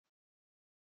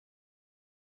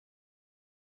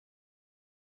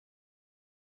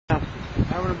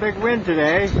Having a big wind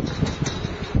today.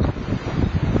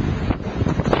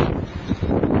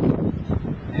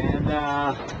 And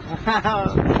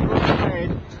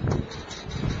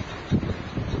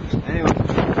anyway,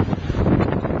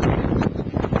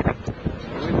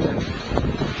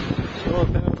 solar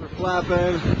panels are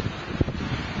flapping.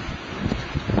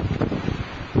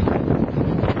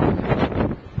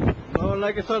 Blowing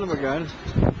like a son of a gun.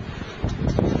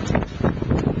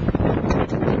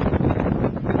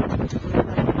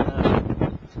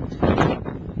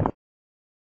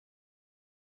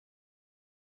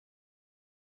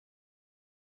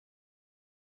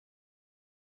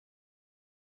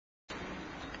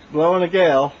 Blowing a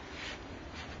gale.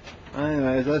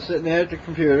 Anyways, I was sitting there at the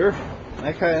computer, and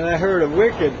I heard a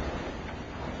wicked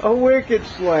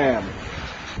slam.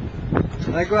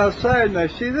 And I go outside and I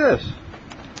see this.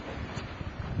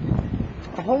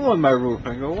 A hole in my roof.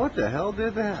 I go, what the hell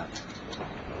did that?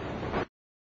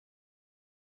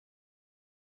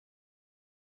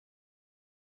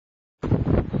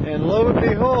 And lo and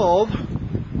behold,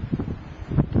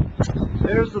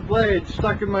 there's the blade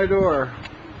stuck in my door.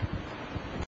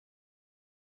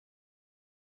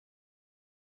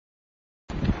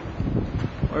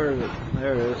 Where is it?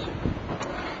 There it is.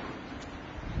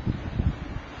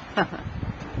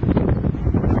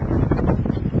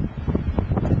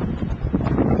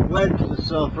 Wedged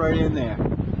itself right in there.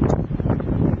 Look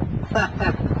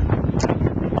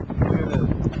at this.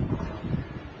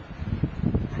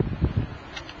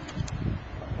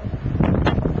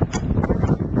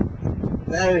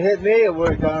 That had hit me, it would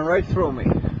have gone right through me.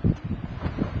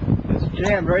 It's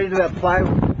jammed right into that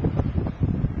plywood.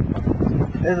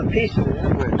 There's a piece of it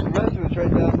anyway. The rest of it's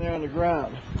right down there on the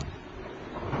ground.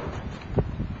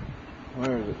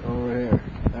 Where is it? Over here.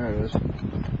 There it is.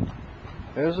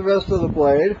 There's the rest of the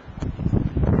blade.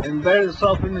 Embedded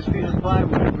itself in this piece of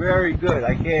plywood. Very good.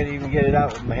 I can't even get it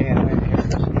out with my hand. Here it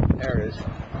is. There it is.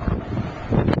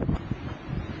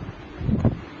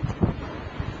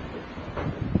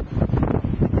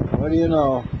 What do you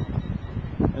know?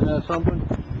 Isn't that something?